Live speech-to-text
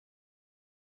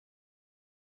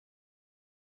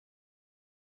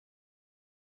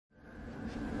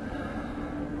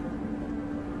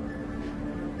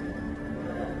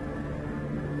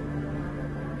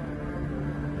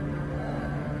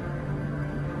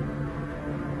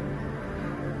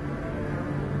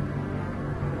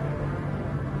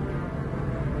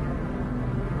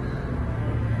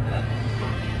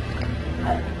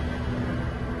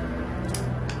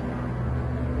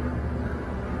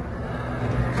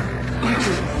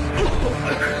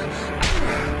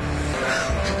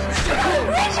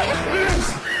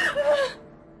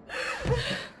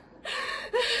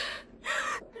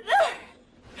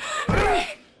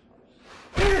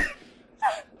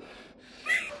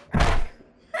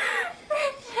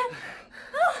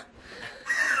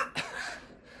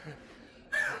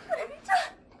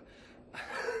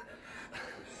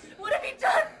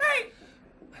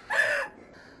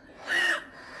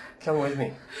Come with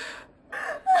me.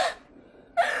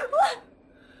 What?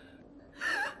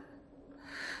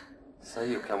 Say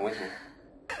you'll come with me.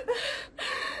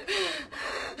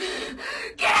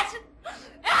 Get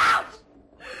out!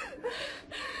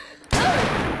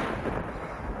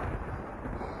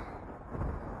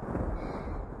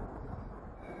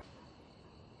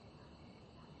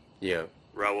 Yeah.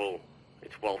 Raoul,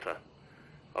 it's Walter.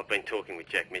 I've been talking with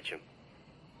Jack Mitchum.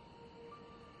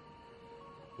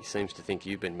 He seems to think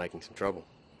you've been making some trouble.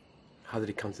 How did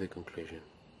he come to the conclusion?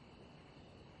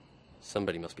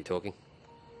 Somebody must be talking.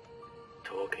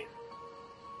 Talking?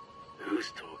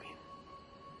 Who's talking?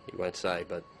 He won't say,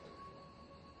 but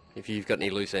if you've got any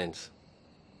loose ends,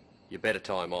 you better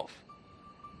tie him off.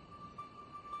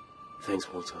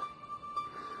 Thanks, Walter.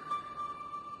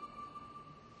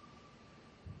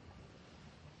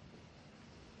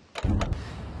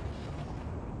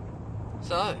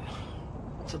 So,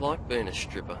 what's it like being a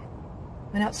stripper?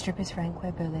 We're not strippers, Frank.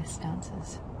 We're burlesque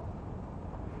dancers.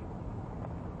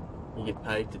 You get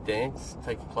paid to dance,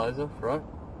 take your clothes off, right?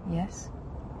 Yes?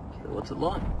 So what's it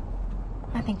like?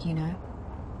 I think you know.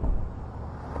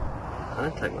 I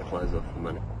don't take my clothes off for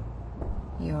money.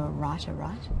 You're a writer,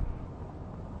 right?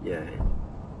 Yeah,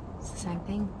 It's the same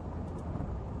thing.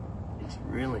 it's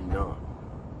really not.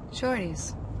 Sure it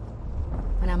is.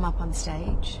 When I'm up on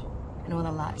stage and all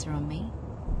the lights are on me,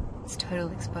 it's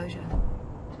total exposure.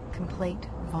 Complete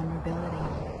vulnerability.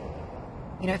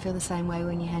 You don't feel the same way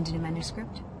when you hand in a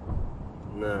manuscript?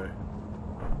 No.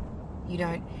 You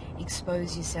don't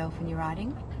expose yourself when you're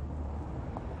writing?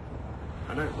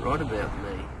 I don't write about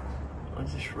me. I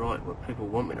just write what people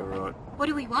want me to write. What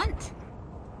do we want?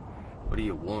 What do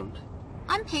you want?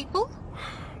 I'm people.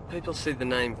 People see the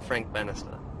name Frank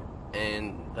Bannister,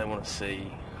 and they want to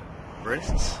see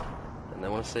breasts, and they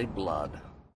want to see blood.